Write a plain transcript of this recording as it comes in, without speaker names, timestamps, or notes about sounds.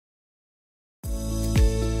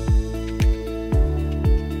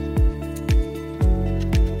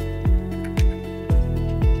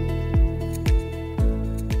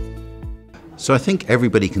So I think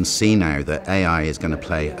everybody can see now that AI is going to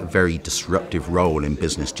play a very disruptive role in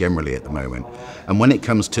business generally at the moment. And when it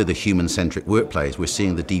comes to the human-centric workplace, we're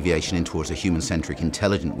seeing the deviation in towards a human-centric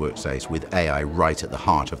intelligent workspace with AI right at the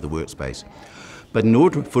heart of the workspace. But in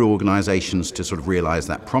order for organizations to sort of realize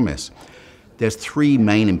that promise, there's three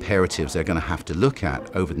main imperatives they're going to have to look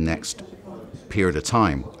at over the next period of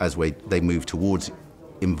time as they move towards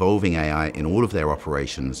involving AI in all of their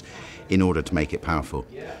operations in order to make it powerful.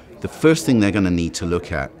 The first thing they're going to need to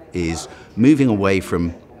look at is moving away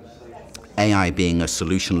from AI being a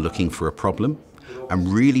solution looking for a problem and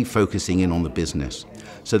really focusing in on the business.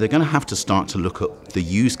 So they're going to have to start to look at the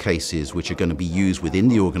use cases which are going to be used within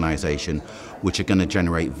the organization, which are going to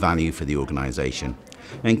generate value for the organization.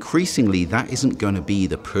 Increasingly, that isn't going to be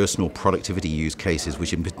the personal productivity use cases,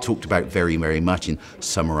 which have been talked about very, very much in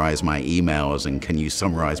summarize my emails and can you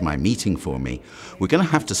summarize my meeting for me. We're going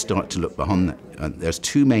to have to start to look beyond that. There's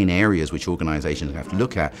two main areas which organizations have to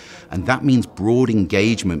look at, and that means broad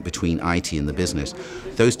engagement between IT and the business.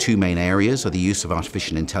 Those two main areas are the use of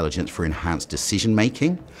artificial intelligence for enhanced decision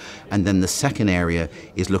making, and then the second area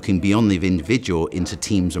is looking beyond the individual into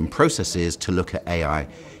teams and processes to look at AI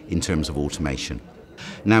in terms of automation.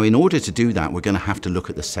 Now, in order to do that, we're going to have to look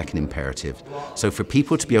at the second imperative. So for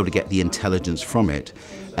people to be able to get the intelligence from it,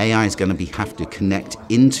 AI is going to have to connect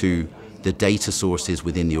into the data sources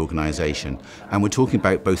within the organization. And we're talking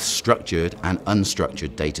about both structured and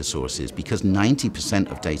unstructured data sources, because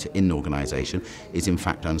 90% of data in an organization is in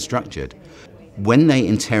fact unstructured. When they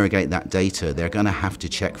interrogate that data, they're going to have to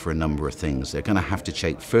check for a number of things. They're going to have to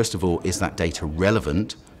check, first of all, is that data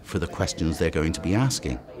relevant for the questions they're going to be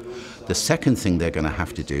asking? The second thing they're going to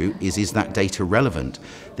have to do is that data relevant?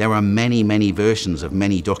 There are many, many versions of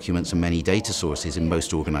many documents and many data sources in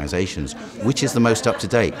most organizations. Which is the most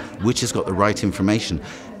up-to-date? Which has got the right information?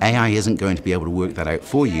 AI isn't going to be able to work that out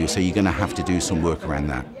for you, so you're going to have to do some work around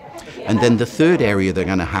that. And then the third area they're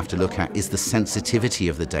going to have to look at is the sensitivity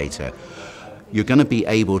of the data. You're going to be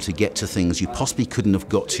able to get to things you possibly couldn't have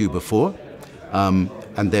got to before.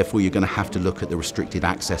 And therefore you're going to have to look at the restricted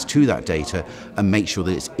access to that data and make sure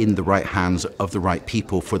that it's in the right hands of the right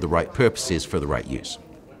people for the right purposes, for the right use.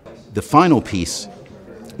 The final piece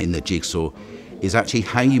in the jigsaw is actually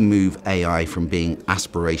how you move AI from being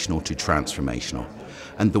aspirational to transformational.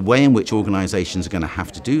 And the way in which organizations are going to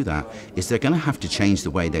have to do that is they're going to have to change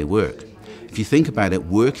the way they work. If you think about it,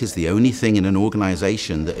 work is the only thing in an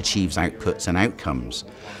organization that achieves outputs and outcomes.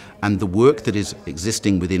 And the work that is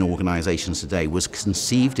existing within organizations today was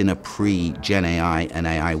conceived in a pre-Gen AI and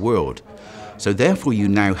AI world. So therefore you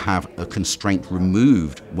now have a constraint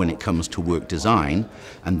removed when it comes to work design,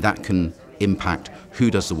 and that can impact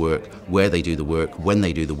who does the work, where they do the work, when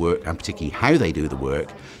they do the work, and particularly how they do the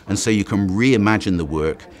work. And so you can reimagine the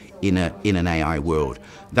work in an AI world.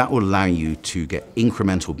 That will allow you to get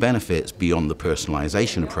incremental benefits beyond the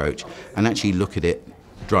personalization approach and actually look at it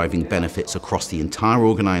driving benefits across the entire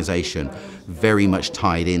organization, very much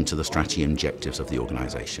tied into the strategy and objectives of the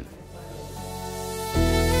organization.